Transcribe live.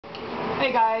Hey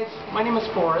guys, my name is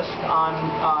Forrest. I'm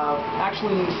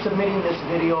actually submitting this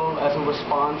video as a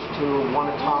response to one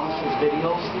of Thomas's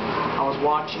videos. I was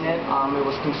watching it. It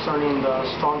was concerning the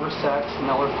stronger sex,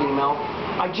 male or female.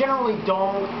 I generally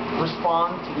don't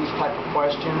respond to these type of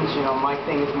questions. You know, my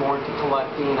thing is more into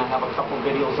collecting. I have a couple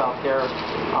videos out there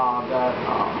that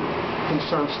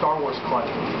concern Star Wars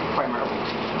collecting primarily.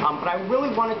 But I really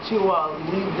wanted to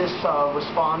leave this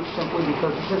response simply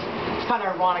because it's kind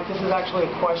of ironic. This is actually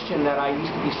a question that I used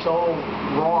to be so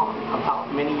wrong about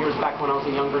many years back when I was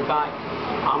a younger guy.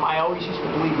 I always used to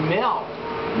believe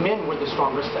men were the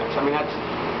stronger sex. I mean,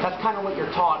 that's kind of what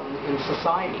you're taught in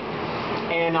society.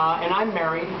 And I'm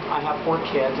married. I have 4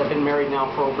 kids. I've been married now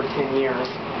for over 10 years.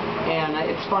 And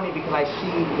it's funny because I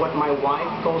see what my wife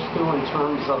goes through in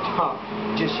terms of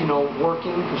just, you know,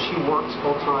 working, because she works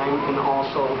full-time, and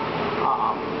also,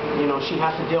 you know, she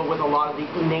has to deal with a lot of the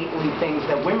innately things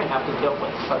that women have to deal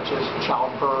with, such as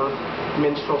childbirth,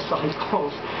 menstrual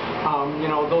cycles, you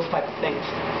know, those type of things.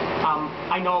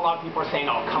 I know a lot of people are saying,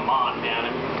 oh, come on, man,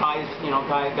 I mean, guys, you know,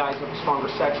 guys have a stronger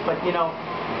sex, but, you know,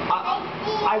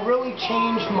 I really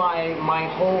changed my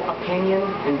whole opinion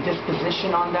and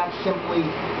disposition on that simply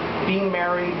being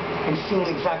married and seeing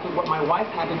exactly what my wife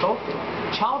had to go through.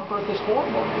 Childbirth is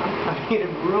horrible, man. I mean,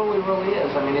 it really, really is.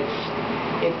 I mean,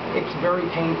 it's very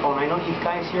painful, and I know you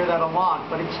guys hear that a lot,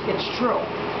 but it's true.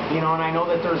 You know, and I know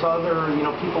that there's other, you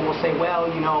know, people will say, well,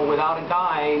 you know, without a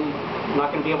guy, you're not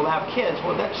going to be able to have kids.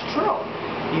 Well, that's true.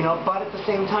 You know, but at the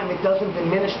same time, it doesn't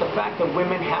diminish the fact that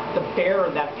women have to bear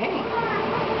that pain.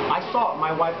 I saw it.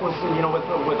 My wife was, you know,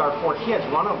 with our 4 kids.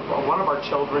 One of our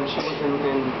children, she was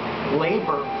in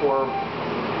labor for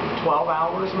 12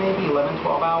 hours, maybe 11,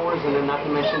 12 hours, and then not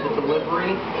to mention the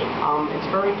delivery. It's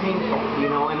very painful, you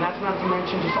know, and that's not to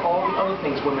mention just all the other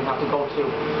things women have to go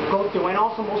through, and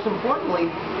also most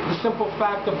importantly, the simple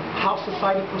fact of how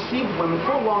society perceived women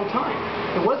for a long time.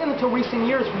 It wasn't until recent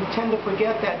years we tend to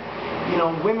forget that, you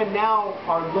know, women now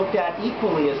are looked at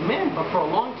equally as men, but for a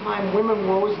long time women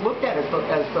were always looked at as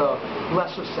the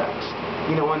lesser sex.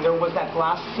 You know, and there was that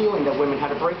glass ceiling that women had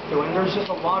to break through, and there's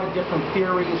just a lot of different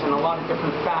theories and a lot of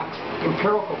different facts,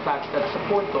 empirical facts that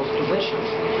support those positions.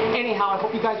 Anyhow, I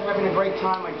hope you guys are having a great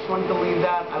time. I just wanted to leave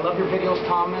that. I love your videos,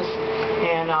 Thomas,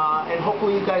 and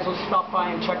hopefully you guys will stop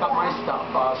by and check out my stuff,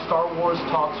 Star Wars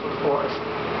Talks with Forrest.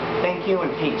 Thank you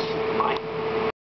and peace. Bye.